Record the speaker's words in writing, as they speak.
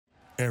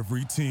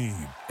Every team,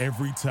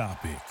 every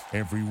topic,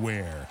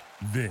 everywhere.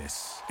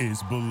 This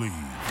is Believe.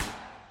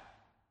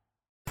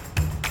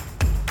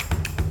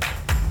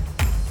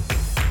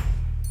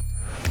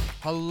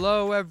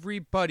 Hello,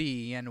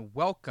 everybody, and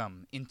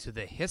welcome into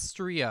the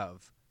History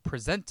of,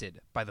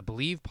 presented by the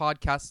Believe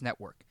Podcast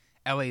Network,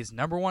 LA's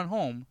 #1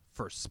 home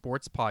for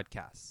sports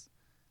podcasts.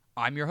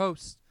 I'm your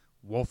host,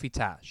 Wolfie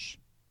Tash.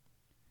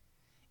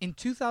 In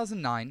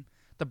 2009,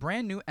 the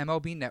brand new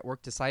MLB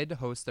Network decided to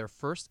host their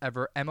first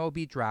ever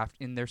MLB draft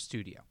in their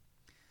studio.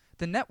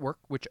 The network,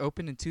 which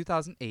opened in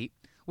 2008,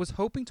 was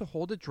hoping to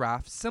hold a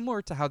draft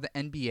similar to how the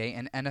NBA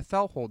and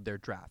NFL hold their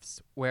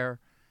drafts,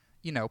 where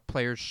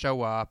players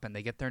show up and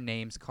they get their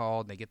names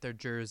called, they get their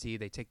jersey,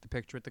 they take the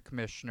picture with the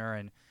commissioner,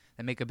 and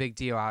they make a big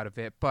deal out of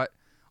it, but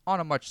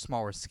on a much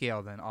smaller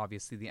scale than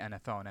obviously the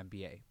NFL and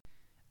NBA.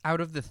 Out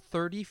of the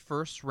 30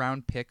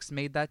 first-round picks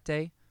made that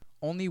day,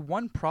 only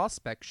one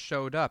prospect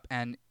showed up,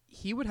 and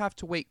he would have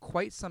to wait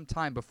quite some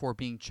time before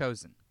being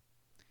chosen.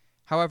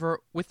 However,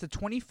 with the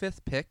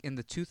 25th pick in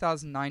the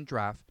 2009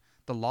 draft,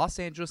 the Los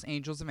Angeles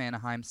Angels of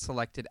Anaheim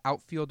selected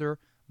outfielder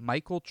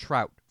Michael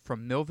Trout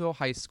from Millville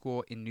High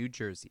School in New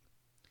Jersey.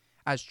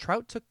 As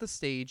Trout took the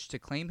stage to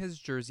claim his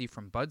jersey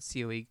from Bud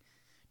Selig,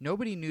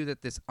 nobody knew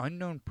that this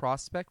unknown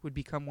prospect would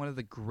become one of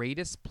the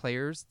greatest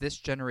players this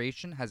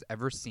generation has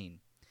ever seen.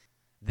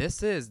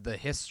 This is the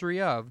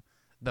history of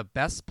the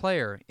best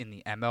player in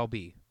the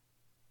MLB.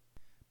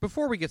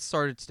 Before we get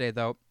started today,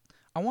 though,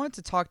 I wanted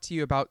to talk to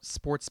you about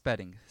sports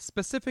betting,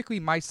 specifically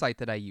my site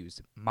that I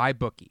use,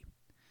 MyBookie.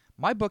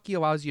 MyBookie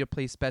allows you to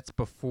place bets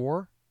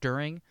before,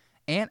 during,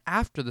 and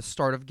after the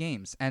start of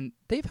games, and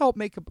they've helped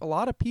make a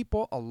lot of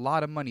people a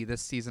lot of money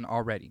this season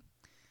already.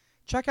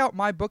 Check out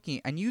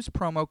MyBookie and use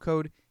promo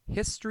code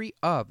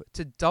HISTORYOF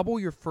to double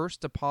your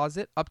first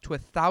deposit up to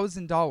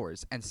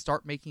 $1,000 and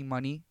start making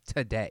money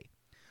today.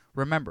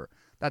 Remember,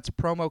 that's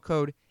promo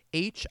code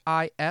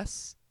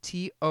HISTORYOF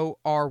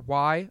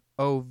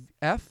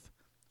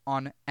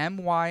on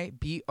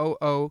MYBOOKIE.com.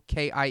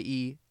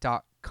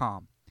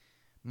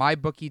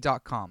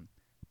 MyBookie.com.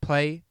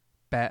 Play,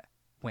 bet,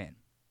 win.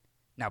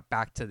 Now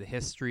back to the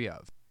history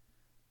of.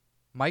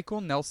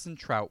 Michael Nelson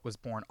Trout was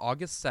born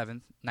August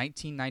 7,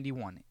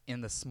 1991, in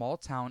the small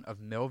town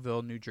of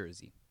Millville, New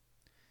Jersey.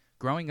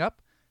 Growing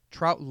up,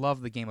 Trout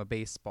loved the game of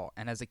baseball,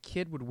 and as a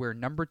kid would wear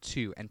number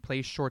 2 and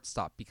play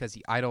shortstop because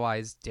he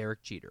idolized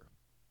Derek Jeter.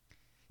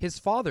 His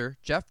father,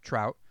 Jeff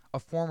Trout, a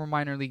former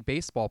minor league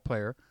baseball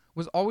player,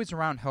 was always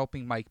around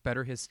helping Mike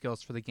better his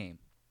skills for the game.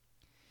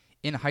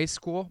 In high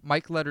school,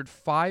 Mike lettered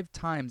 5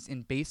 times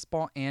in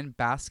baseball and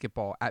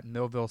basketball at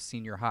Millville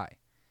Senior High.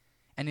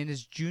 And in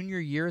his junior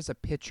year as a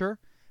pitcher,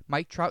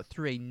 Mike Trout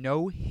threw a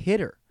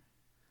no-hitter.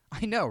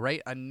 I know,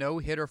 right? A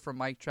no-hitter from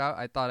Mike Trout.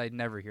 I thought I'd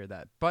never hear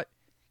that. But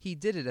he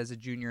did it as a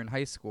junior in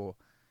high school.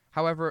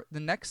 However,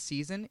 the next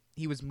season,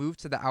 he was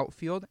moved to the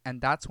outfield,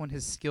 and that's when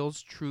his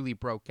skills truly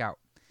broke out,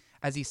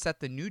 as he set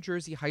the New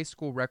Jersey high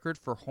school record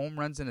for home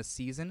runs in a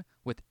season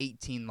with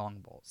 18 long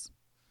balls.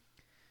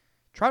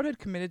 Trout had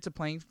committed to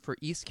playing for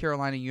East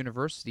Carolina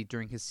University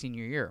during his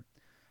senior year.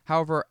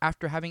 However,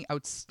 after having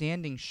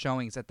outstanding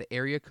showings at the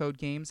area code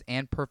games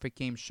and perfect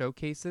game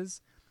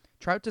showcases,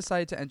 Trout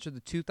decided to enter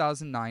the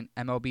 2009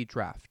 MLB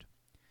draft.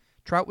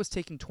 Trout was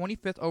taken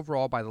 25th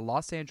overall by the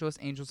Los Angeles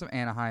Angels of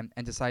Anaheim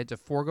and decided to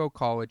forego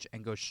college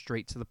and go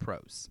straight to the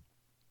pros.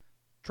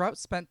 Trout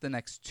spent the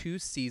next 2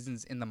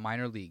 seasons in the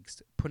minor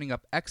leagues, putting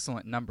up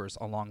excellent numbers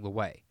along the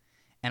way.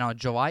 And on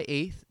July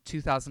 8,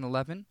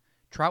 2011,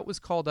 Trout was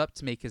called up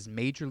to make his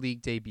major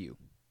league debut.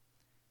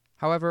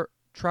 However,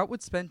 Trout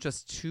would spend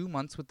just 2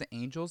 months with the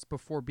Angels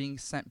before being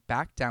sent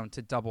back down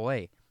to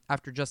Double-A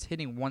after just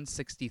hitting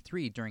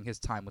 163 during his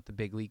time with the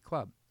big league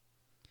club.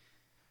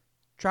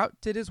 Trout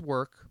did his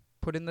work,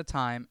 put in the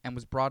time, and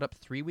was brought up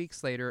 3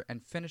 weeks later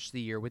and finished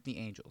the year with the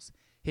Angels,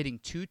 hitting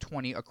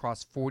 .220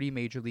 across 40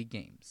 major league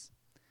games.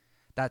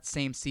 That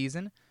same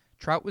season,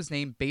 Trout was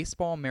named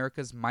Baseball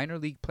America's Minor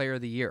League Player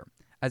of the Year,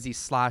 as he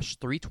slashed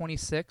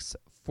 .326,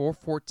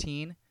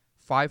 .414,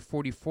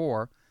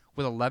 .544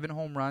 with 11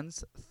 home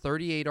runs,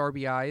 38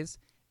 RBIs,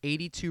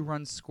 82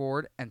 runs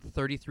scored, and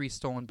 33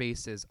 stolen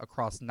bases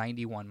across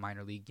 91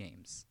 minor league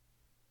games.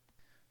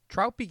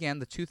 Trout began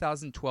the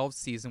 2012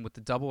 season with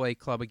the Double-A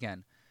club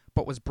again,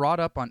 but was brought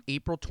up on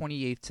April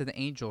 28th to the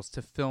Angels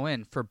to fill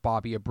in for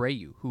Bobby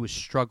Abreu, who was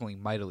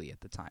struggling mightily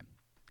at the time.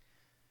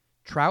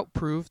 Trout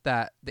proved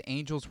that the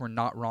Angels were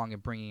not wrong in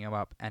bringing him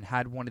up and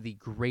had one of the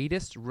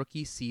greatest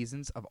rookie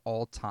seasons of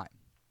all time.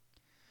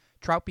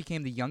 Trout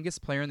became the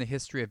youngest player in the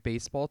history of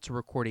baseball to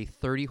record a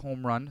 30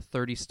 home run,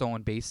 30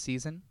 stolen base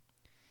season.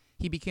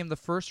 He became the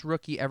first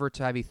rookie ever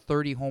to have a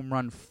 30 home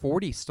run,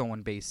 40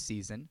 stolen base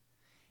season.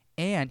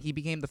 And he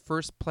became the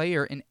first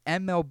player in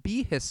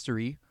MLB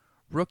history,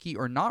 rookie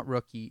or not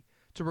rookie,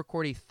 to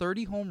record a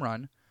 30 home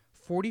run,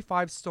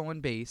 45 stolen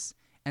base,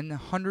 and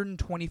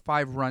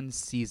 125 run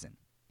season.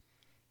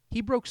 He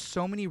broke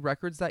so many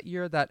records that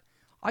year that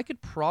I could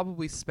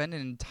probably spend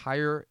an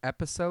entire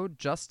episode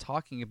just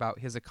talking about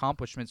his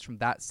accomplishments from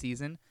that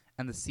season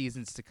and the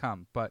seasons to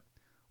come, but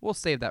we'll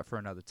save that for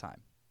another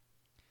time.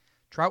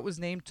 Trout was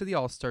named to the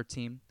All-Star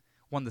team,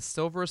 won the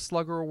Silver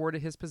Slugger Award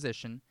at his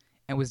position,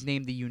 and was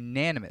named the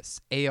unanimous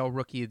AL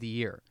Rookie of the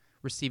Year,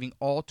 receiving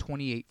all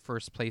 28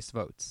 first-place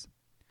votes.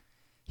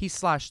 He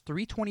slashed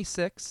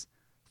 .326,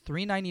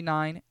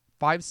 .399,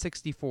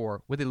 .564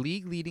 with a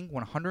league-leading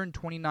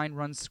 129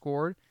 runs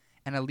scored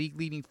and a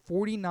league-leading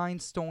 49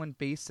 stolen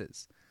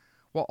bases,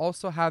 while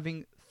also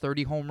having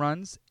 30 home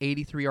runs,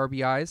 83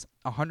 RBIs,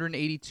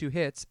 182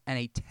 hits, and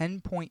a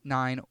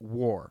 10.9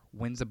 WAR,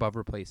 wins above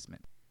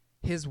replacement.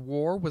 His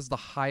WAR was the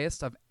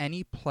highest of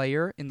any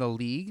player in the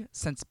league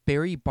since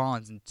Barry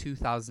Bonds in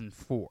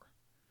 2004.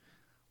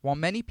 While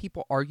many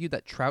people argue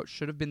that Trout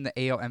should have been the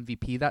AL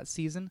MVP that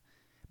season,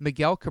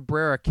 Miguel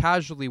Cabrera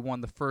casually won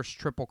the first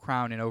Triple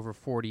Crown in over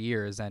 40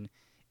 years, and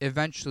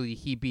eventually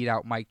he beat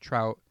out Mike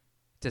Trout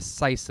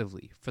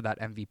decisively for that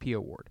MVP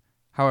award.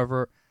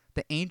 However,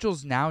 the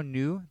Angels now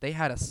knew they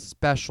had a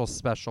special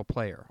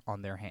player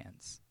on their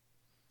hands.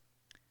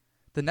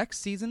 The next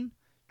season,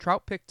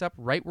 Trout picked up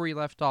right where he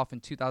left off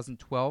in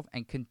 2012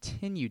 and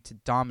continued to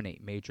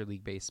dominate Major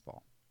League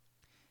Baseball.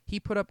 He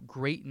put up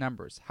great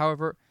numbers.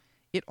 However,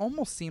 it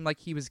almost seemed like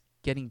he was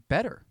getting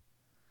better.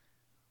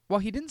 While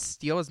he didn't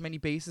steal as many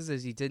bases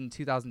as he did in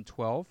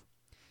 2012,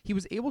 he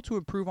was able to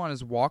improve on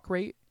his walk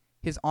rate,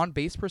 his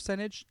on-base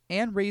percentage,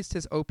 and raised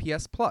his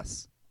OPS+.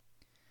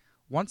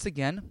 Once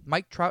again,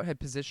 Mike Trout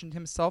had positioned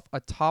himself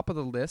atop of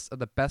the list of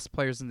the best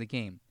players in the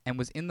game and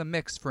was in the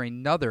mix for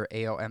another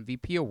AL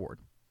MVP award.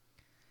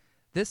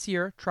 This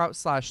year, Trout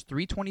slashed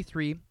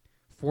 .323,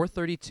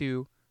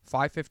 .432,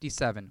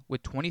 .557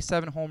 with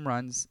 27 home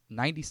runs,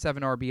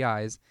 97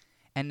 RBIs,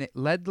 and it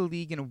led the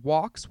league in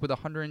walks with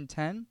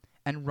 110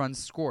 and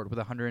runs scored with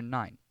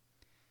 109.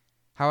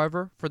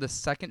 However, for the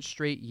second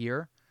straight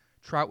year,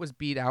 Trout was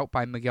beat out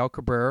by Miguel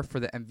Cabrera for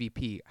the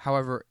MVP.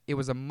 However, it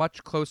was a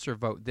much closer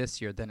vote this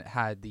year than it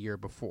had the year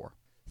before.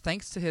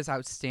 Thanks to his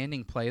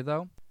outstanding play,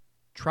 though,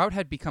 Trout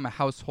had become a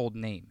household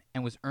name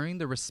and was earning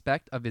the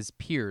respect of his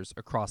peers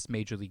across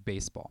Major League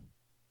Baseball.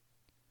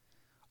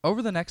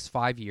 Over the next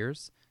 5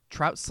 years,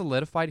 Trout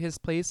solidified his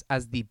place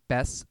as the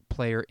best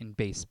player in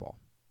baseball.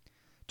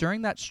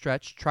 During that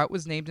stretch, Trout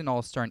was named an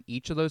All-Star in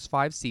each of those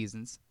 5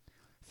 seasons,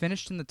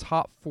 finished in the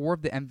top 4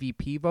 of the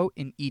MVP vote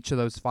in each of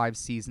those 5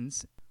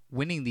 seasons,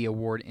 winning the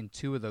award in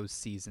 2 of those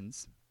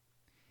seasons,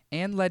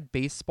 and led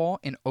baseball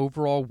in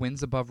overall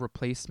wins above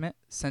replacement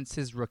since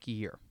his rookie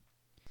year.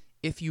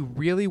 If you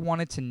really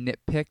wanted to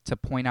nitpick to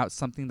point out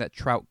something that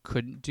Trout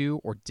couldn't do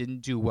or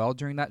didn't do well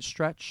during that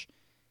stretch,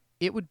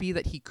 it would be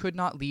that he could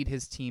not lead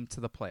his team to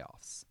the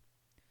playoffs.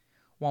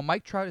 While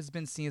Mike Trout has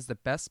been seen as the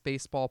best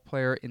baseball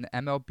player in the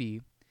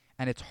MLB,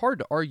 and it's hard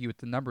to argue with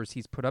the numbers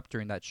he's put up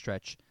during that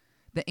stretch,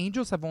 the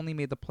Angels have only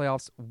made the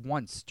playoffs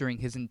once during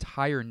his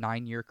entire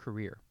 9-year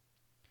career.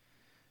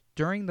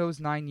 During those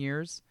 9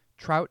 years,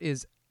 Trout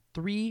is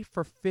 3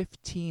 for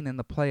 15 in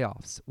the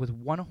playoffs with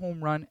 1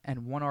 home run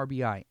and 1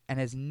 RBI and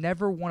has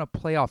never won a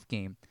playoff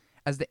game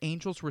as the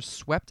Angels were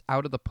swept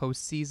out of the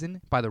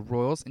postseason by the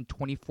Royals in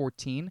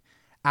 2014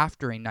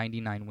 after a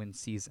 99-win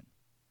season.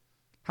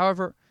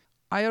 However,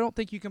 I don't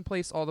think you can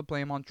place all the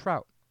blame on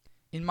Trout.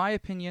 In my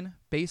opinion,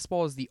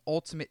 baseball is the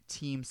ultimate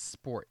team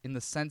sport in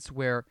the sense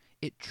where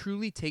it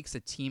truly takes a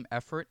team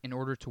effort in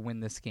order to win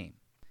this game.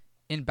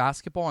 In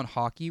basketball and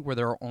hockey, where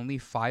there are only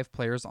 5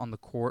 players on the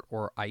court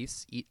or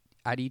ice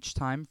at each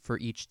time for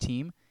each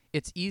team,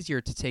 it's easier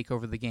to take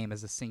over the game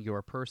as a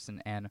singular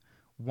person, and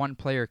one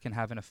player can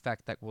have an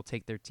effect that will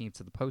take their team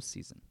to the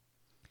postseason.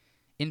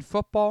 In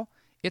football,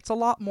 it's a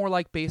lot more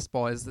like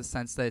baseball in the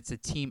sense that it's a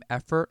team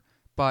effort,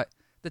 but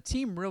the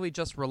team really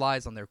just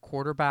relies on their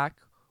quarterback,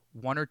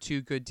 1 or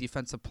 2 good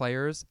defensive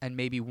players, and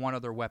maybe one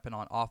other weapon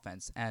on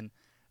offense, and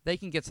they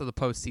can get to the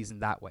postseason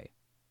that way.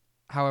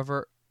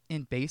 However,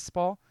 in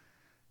baseball,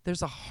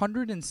 there's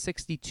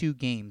 162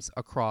 games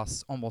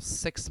across almost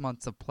 6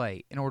 months of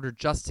play in order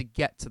just to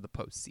get to the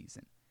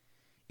postseason.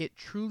 It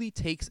truly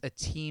takes a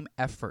team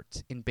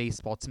effort in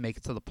baseball to make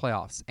it to the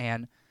playoffs,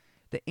 and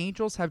the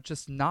Angels have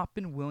just not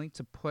been willing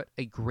to put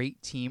a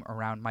great team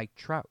around Mike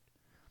Trout.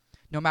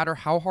 No matter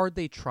how hard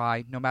they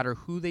try, no matter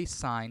who they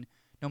sign,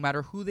 no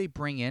matter who they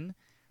bring in,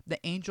 the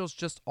Angels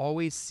just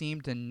always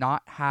seem to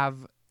not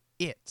have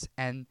it.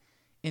 And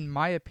in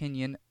my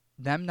opinion,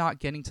 them not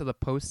getting to the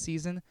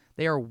postseason,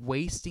 they are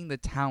wasting the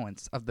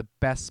talents of the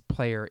best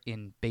player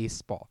in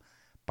baseball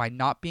by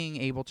not being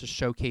able to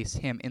showcase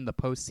him in the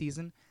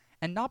postseason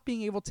and not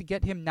being able to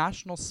get him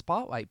national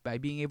spotlight by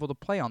being able to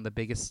play on the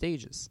biggest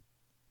stages.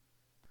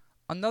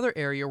 Another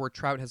area where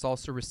Trout has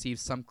also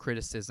received some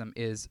criticism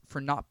is for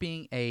not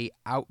being a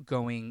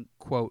outgoing,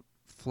 quote,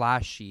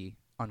 flashy,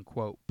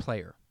 unquote,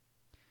 player.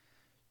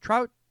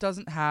 Trout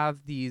doesn't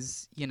have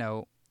these,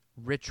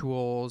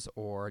 rituals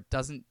or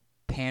doesn't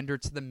pander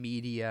to the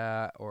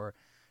media or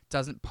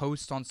doesn't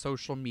post on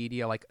social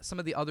media like some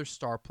of the other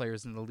star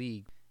players in the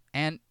league.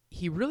 And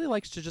he really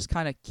likes to just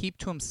kind of keep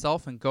to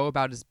himself and go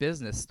about his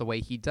business the way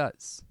he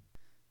does.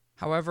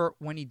 However,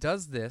 when he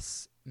does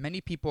this,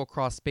 many people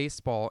across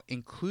baseball,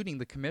 including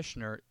the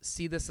commissioner,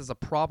 see this as a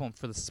problem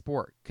for the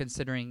sport,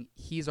 considering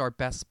he's our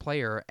best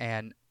player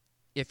and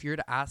if you're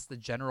to ask the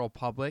general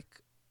public,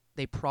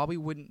 they probably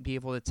wouldn't be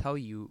able to tell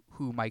you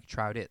who Mike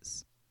Trout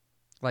is.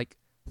 Like,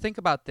 think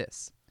about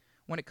this.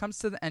 When it comes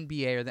to the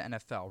NBA or the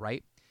NFL,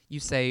 right? You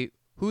say,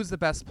 who's the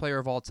best player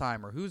of all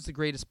time, or who's the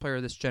greatest player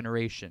of this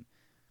generation?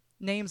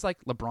 Names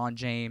like LeBron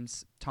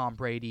James, Tom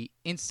Brady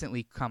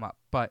instantly come up.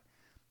 But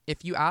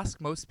if you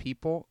ask most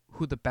people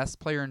who the best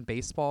player in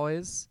baseball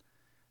is,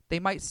 they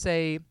might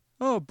say,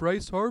 oh,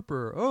 Bryce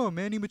Harper, oh,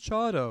 Manny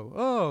Machado,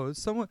 oh,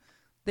 someone.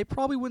 They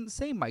probably wouldn't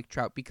say Mike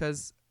Trout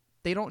because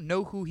they don't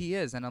know who he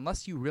is. And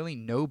unless you really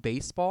know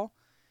baseball,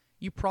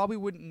 you probably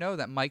wouldn't know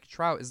that Mike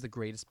Trout is the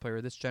greatest player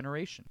of this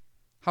generation.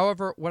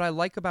 However, what I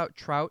like about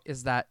Trout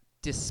is that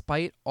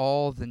despite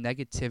all the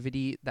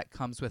negativity that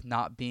comes with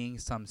not being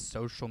some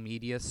social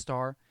media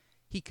star,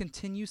 he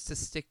continues to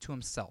stick to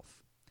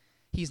himself.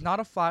 He's not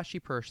a flashy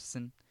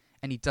person,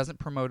 and he doesn't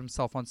promote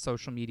himself on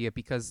social media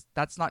because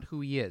that's not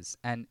who he is.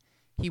 And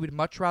he would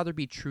much rather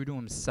be true to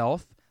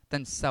himself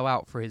than sell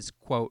out for his,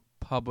 quote,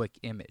 public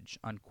image,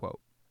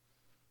 unquote.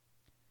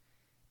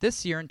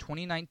 This year in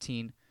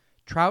 2019,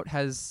 Trout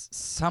has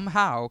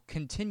somehow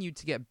continued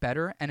to get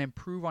better and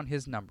improve on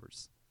his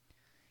numbers.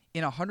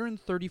 In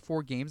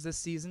 134 games this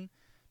season,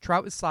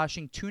 Trout is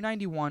slashing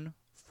 .291,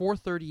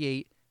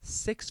 .438,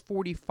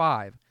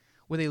 .645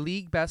 with a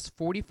league-best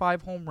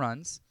 45 home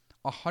runs,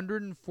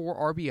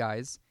 104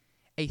 RBIs,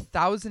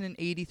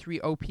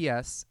 1,083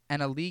 OPS,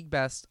 and a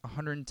league-best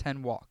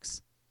 110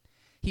 walks.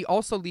 He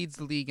also leads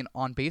the league in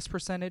on-base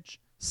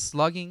percentage,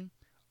 slugging,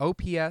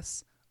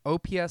 OPS,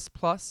 OPS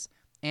plus,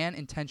 and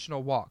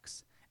intentional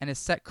walks, and has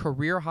set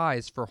career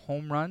highs for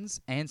home runs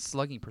and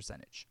slugging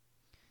percentage.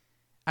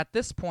 At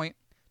this point,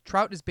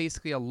 Trout is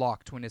basically a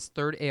lock to win his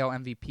third AL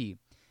MVP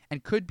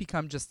and could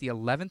become just the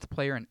 11th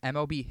player in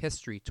MLB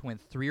history to win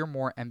 3 or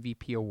more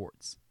MVP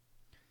awards.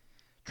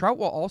 Trout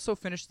will also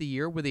finish the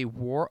year with a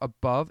WAR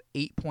above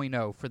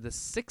 8.0 for the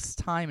 6th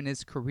time in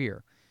his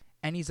career,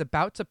 and he's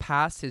about to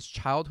pass his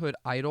childhood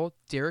idol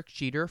Derek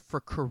Jeter for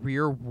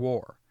career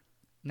WAR.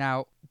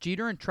 Now,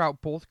 Jeter and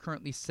Trout both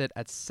currently sit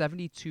at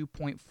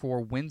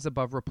 72.4 wins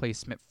above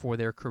replacement for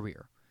their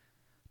career.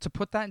 To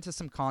put that into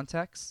some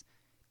context,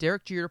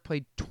 Derek Jeter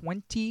played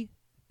 20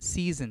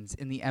 seasons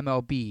in the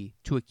MLB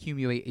to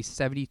accumulate a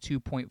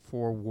 72.4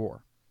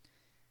 WAR.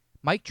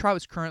 Mike Trout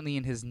is currently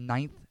in his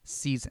 9th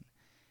season,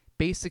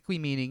 basically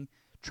meaning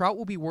Trout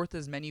will be worth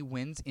as many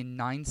wins in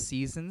 9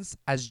 seasons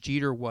as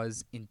Jeter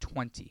was in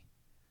 20.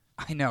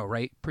 I know,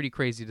 right? Pretty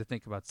crazy to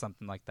think about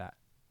something like that.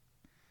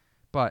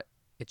 But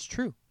it's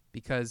true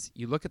because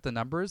you look at the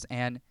numbers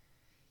and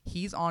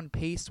he's on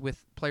pace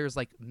with players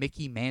like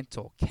Mickey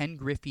Mantle, Ken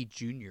Griffey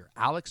Jr.,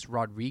 Alex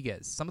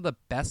Rodriguez, some of the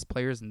best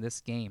players in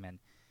this game, and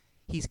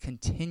he's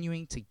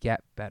continuing to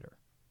get better.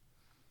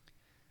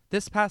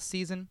 This past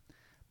season,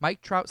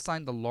 Mike Trout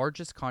signed the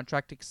largest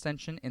contract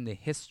extension in the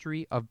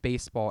history of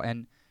baseball,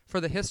 and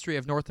for the history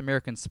of North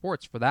American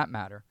sports for that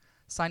matter,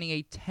 signing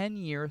a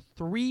 10-year,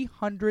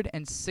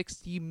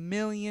 $360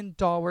 million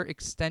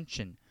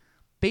extension,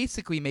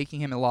 basically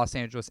making him a Los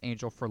Angeles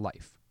Angel for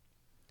life.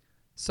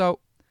 So,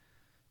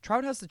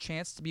 Trout has the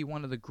chance to be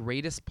one of the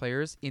greatest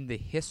players in the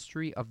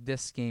history of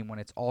this game when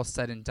it's all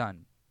said and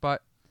done.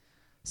 But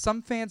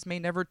some fans may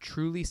never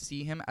truly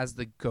see him as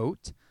the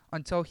GOAT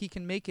until he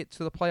can make it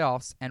to the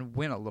playoffs and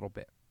win a little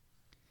bit.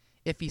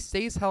 If he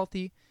stays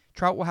healthy,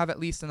 Trout will have at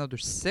least another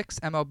 6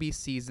 MLB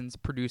seasons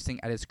producing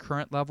at his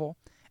current level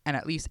and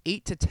at least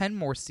 8 to 10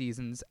 more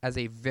seasons as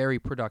a very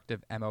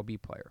productive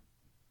MLB player.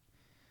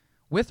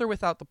 With or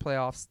without the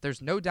playoffs,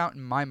 there's no doubt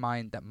in my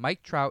mind that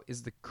Mike Trout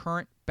is the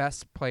current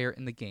best player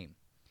in the game.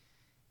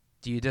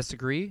 Do you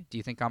disagree? Do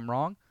you think I'm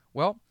wrong?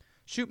 Well,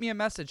 shoot me a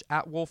message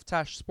at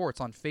Wolftash Sports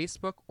on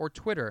Facebook or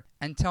Twitter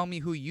and tell me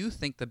who you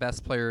think the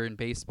best player in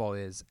baseball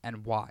is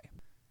and why.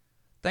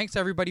 Thanks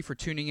everybody for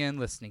tuning in and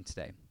listening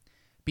today.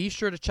 Be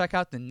sure to check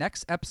out the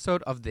next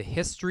episode of The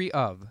History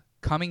of,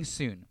 coming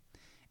soon.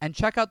 And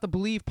check out the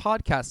Believe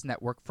Podcast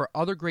Network for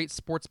other great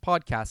sports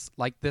podcasts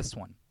like this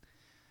one.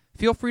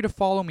 Feel free to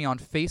follow me on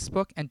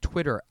Facebook and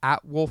Twitter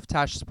at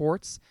Wolftash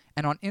Sports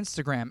and on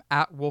Instagram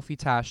at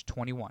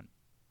WolfieTash21.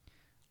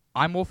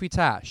 I'm Wolfie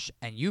Tash,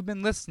 and you've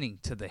been listening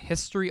to The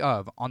History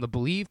of on the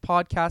Believe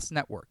Podcast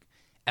Network,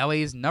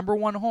 LA's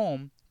 #1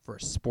 home for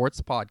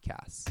sports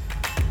podcasts.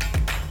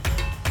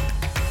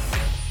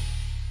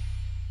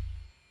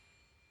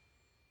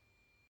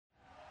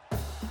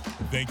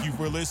 Thank you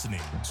for listening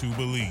to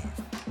Believe.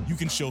 You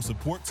can show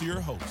support to your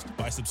host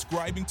by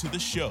subscribing to the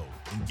show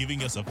and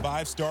giving us a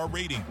 5-star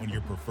rating on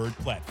your preferred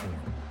platform.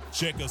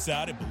 Check us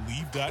out at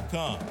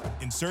Believe.com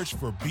and search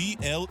for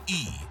BLEAV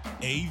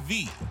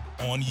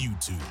on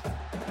YouTube.